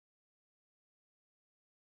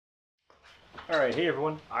All right, hey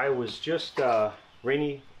everyone. I was just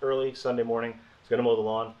rainy early Sunday morning. I was gonna mow the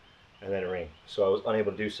lawn, and then it rained, so I was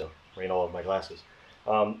unable to do so. Rained all over my glasses.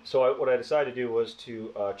 What I decided to do was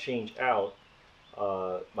to change out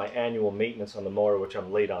my annual maintenance on the mower, which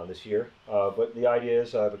I'm late on this year. But the idea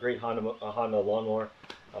is I have a great Honda lawnmower.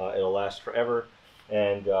 It'll last forever,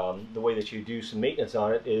 and the way that you do some maintenance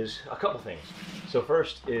on it is a couple things. So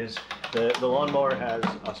first is the lawnmower has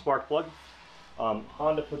a spark plug.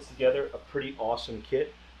 Honda puts together a pretty awesome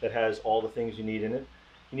kit that has all the things you need in it.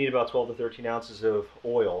 You need about 12 to 13 ounces of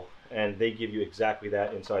oil, and they give you exactly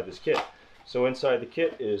that inside this kit. So inside the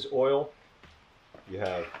kit is oil. You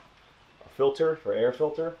have a filter for air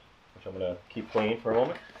filter, which I'm going to keep clean for a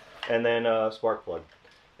moment, and then a spark plug.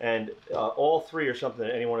 And all three are something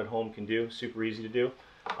that anyone at home can do, super easy to do.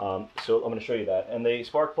 So I'm going to show you that. And the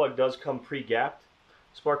spark plug does come pre-gapped.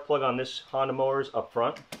 Spark plug on this Honda mower is up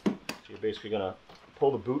front. So you're basically going to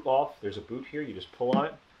pull the boot off. There's a boot here. You just pull on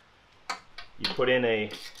it. You put in a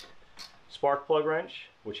spark plug wrench,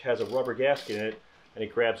 which has a rubber gasket in it, and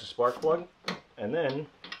it grabs the spark plug. And then,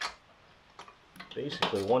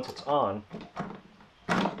 basically, once it's on,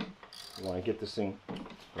 you want to get this thing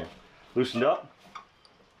loosened up.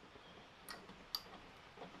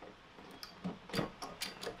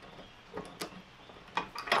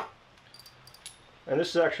 And this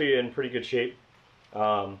is actually in pretty good shape.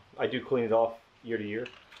 I do clean it off year to year,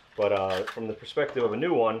 but from the perspective of a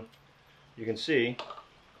new one, you can see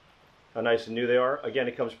how nice and new they are. Again,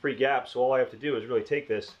 it comes pre-gapped, so all I have to do is really take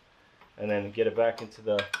this and then get it back into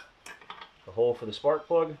the hole for the spark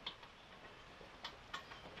plug.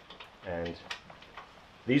 And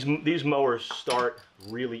these mowers start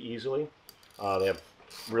really easily. They have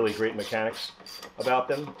really great mechanics about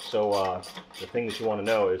them. So the thing that you want to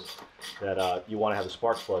know is that you want to have the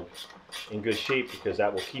spark plug in good shape, because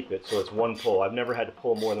that will keep it. So it's one pull. I've never had to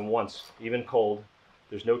pull more than once, even cold.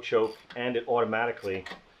 There's no choke, and it automatically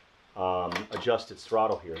adjusts its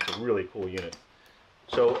throttle here. It's a really cool unit.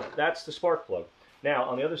 So that's the spark plug. Now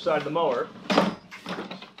on the other side of the mower,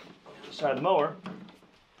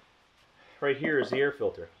 right here is the air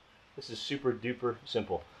filter. This is super duper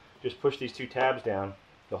simple. Just push these two tabs down,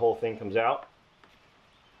 the whole thing comes out.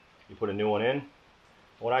 You put a new one in.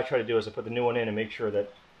 What I try to do is I put the new one in and make sure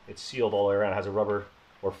that it's sealed all the way around. It has a rubber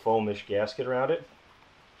or foamish gasket around it.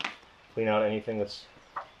 Clean out anything that's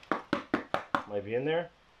might be in there,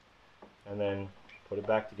 and then put it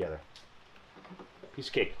back together. Piece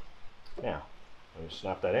of cake. Now, let me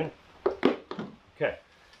snap that in. Okay,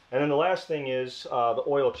 and then the last thing is the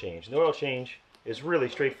oil change. And the oil change is really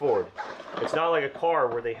straightforward. It's not like a car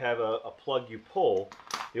where they have a plug you pull.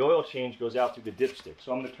 The oil change goes out through the dipstick.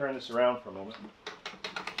 So I'm going to turn this around for a moment.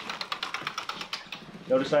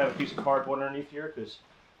 Notice I have a piece of cardboard underneath here because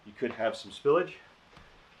you could have some spillage.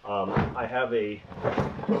 I have a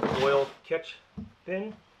oil catch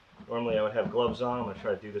pin. Normally I would have gloves on. I'm going to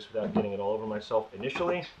try to do this without getting it all over myself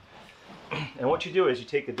initially. And what you do is you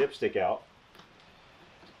take the dipstick out,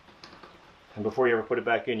 and before you ever put it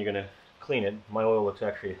back in, you're going to clean it. My oil looks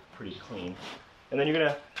actually pretty clean. And then you're going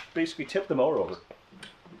to basically tip the mower over.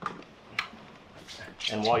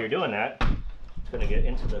 And while you're doing that, it's going to get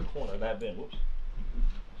into the corner of that bin. Whoops.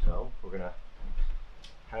 So we're going to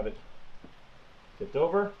have it tipped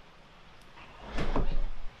over.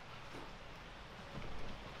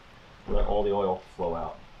 Let all the oil flow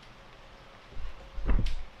out.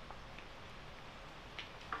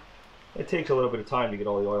 It takes a little bit of time to get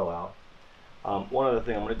all the oil out. One other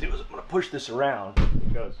thing I'm going to do is I'm going to push this around,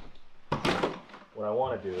 because what I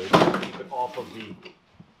want to do is keep it off of the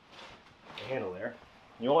handle there.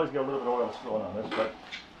 You always get a little bit of oil spilling on this, but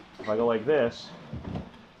if I go like this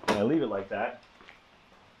and I leave it like that,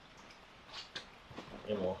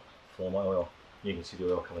 it will flow my oil. You can see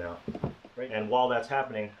the oil coming out. Right? And while that's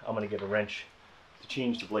happening, I'm going to get a wrench to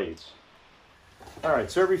change the blades. All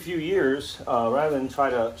right, so every few years, rather than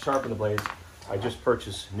try to sharpen the blades, I just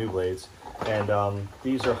purchase new blades. And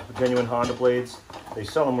these are genuine Honda blades. They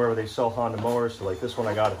sell them wherever they sell Honda mowers. So like this one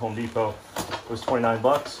I got at Home Depot was 29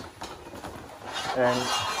 bucks. And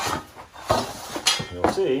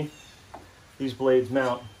you'll see these blades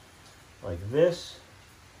mount like this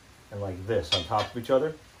and like this on top of each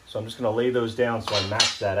other. So I'm just going to lay those down so I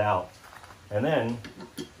match that out. And then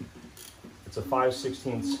it's a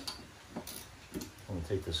 5/16. Let me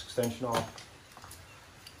take this extension off.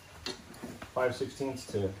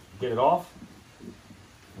 5/16 to get it off,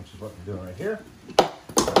 which is what we're doing right here.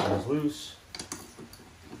 It is loose.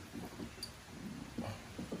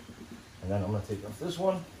 And then I'm going to take off this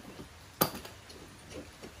one.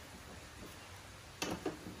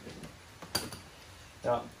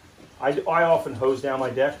 Now, I often hose down my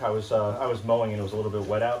deck. I was mowing and it was a little bit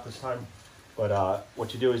wet out this time. But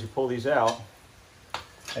what you do is you pull these out,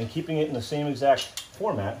 and keeping it in the same exact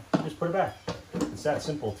format, you just put it back. It's that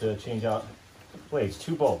simple to change out blades.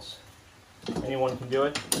 2 bolts. Anyone can do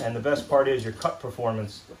it. And the best part is your cut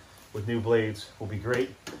performance with new blades will be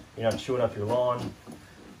great. You're not chewing up your lawn,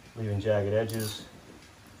 leaving jagged edges,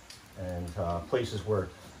 and places where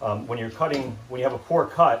when you're cutting, when you have a poor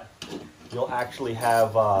cut, you'll actually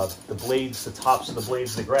have the blades, the tops of the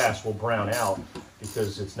blades of the grass will brown out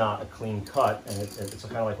because it's not a clean cut, and it's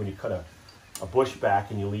kind of like when you cut a bush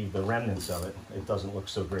back and you leave the remnants of it, it doesn't look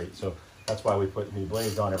so great. So that's why we put new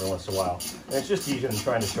blades on every once in a while. And it's just easier than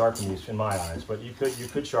trying to sharpen these in my eyes, but you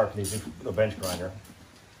could sharpen these with a bench grinder.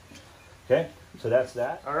 Okay, so that's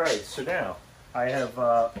that. All right, so now I have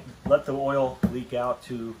let the oil leak out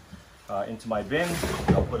into my bin.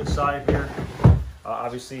 I'll put aside here.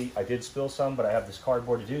 Obviously, I did spill some, but I have this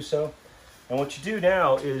cardboard to do so. And what you do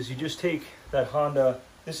now is you just take that Honda,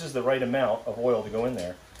 this is the right amount of oil to go in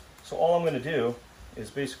there. So all I'm going to do is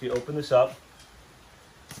basically open this up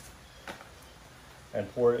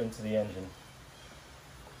and pour it into the engine.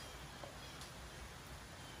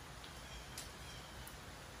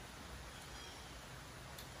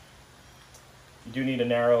 You do need a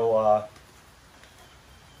narrow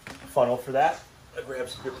funnel for that. I grab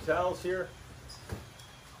some paper towels here.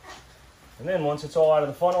 And then once it's all out of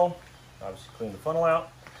the funnel, obviously clean the funnel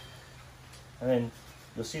out. And then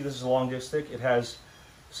you'll see this is a long disc stick. It has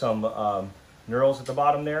some knurls at the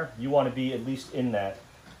bottom there. You want to be at least in that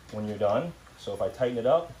when you're done. So if I tighten it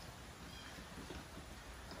up,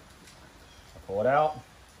 I pull it out,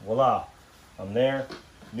 voila, I'm there,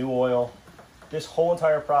 new oil. This whole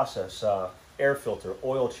entire process, air filter,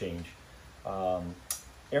 oil change,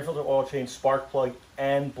 oil change, spark plug,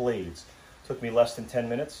 and blades, took me less than 10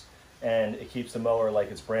 minutes. And it keeps the mower like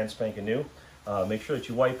it's brand spanking new. Make sure that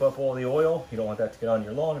you wipe up all the oil. You don't want that to get on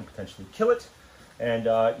your lawn and potentially kill it. And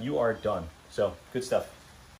you are done. So, good stuff.